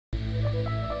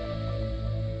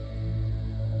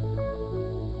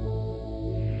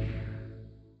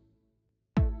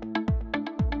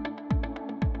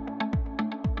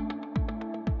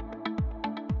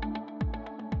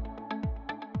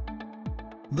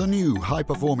The new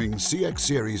high-performing CX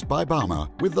series by Baumer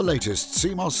with the latest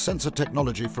CMOS sensor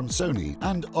technology from Sony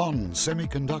and ON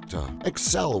Semiconductor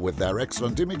excel with their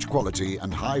excellent image quality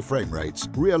and high frame rates,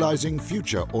 realizing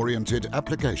future-oriented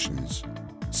applications.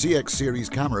 CX series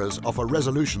cameras offer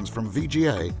resolutions from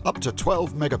VGA up to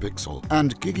 12 megapixel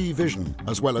and Gigi Vision,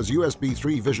 as well as USB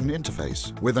 3 vision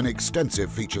interface. With an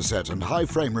extensive feature set and high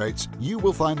frame rates, you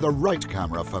will find the right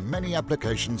camera for many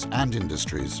applications and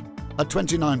industries. A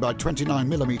 29 by 29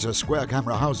 mm square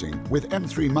camera housing with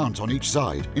M3 mount on each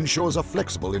side ensures a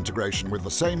flexible integration with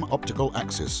the same optical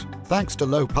axis. Thanks to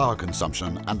low power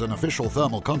consumption and an official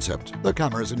thermal concept, the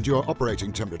cameras endure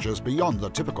operating temperatures beyond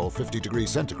the typical 50 degrees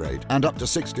centigrade and up to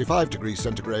 65 degrees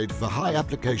centigrade for high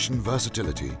application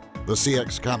versatility. The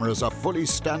CX cameras are fully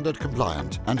standard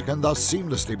compliant and can thus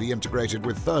seamlessly be integrated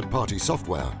with third-party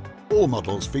software. All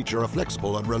models feature a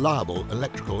flexible and reliable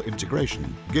electrical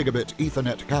integration. Gigabit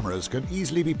Ethernet cameras can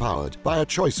easily be powered by a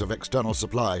choice of external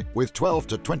supply with 12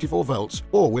 to 24 volts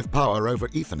or with power over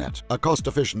Ethernet. A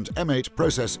cost-efficient M8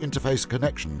 process interface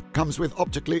connection comes with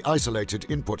optically isolated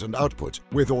input and output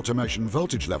with automation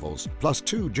voltage levels, plus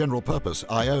 2 general-purpose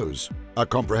I/Os. A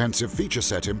comprehensive feature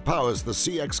set empowers the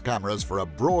CX cameras for a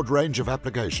broad range of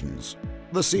applications.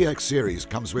 The CX series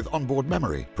comes with onboard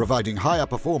memory, providing higher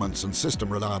performance and system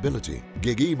reliability.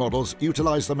 Gigi models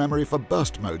utilize the memory for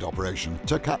burst mode operation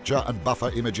to capture and buffer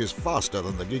images faster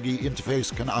than the Gigi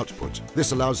interface can output.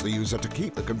 This allows the user to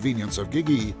keep the convenience of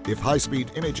Gigi if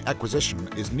high-speed image acquisition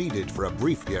is needed for a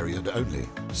brief period only.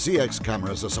 CX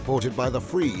cameras are supported by the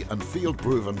free and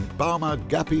field-proven Baumer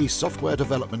GAPI software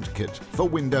development kit for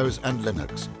Windows and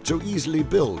Linux to easily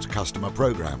build customer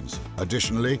programs.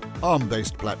 Additionally,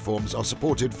 ARM-based platforms are supported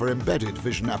for embedded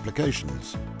vision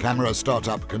applications. Camera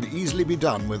startup can easily be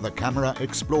done with the Camera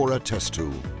Explorer test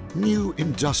tool. New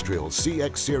industrial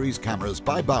CX series cameras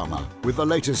by Baumer with the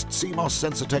latest CMOS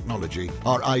sensor technology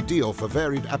are ideal for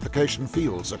varied application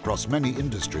fields across many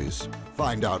industries.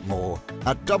 Find out more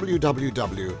at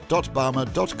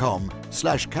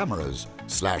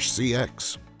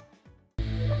www.baumer.com/cameras/CX.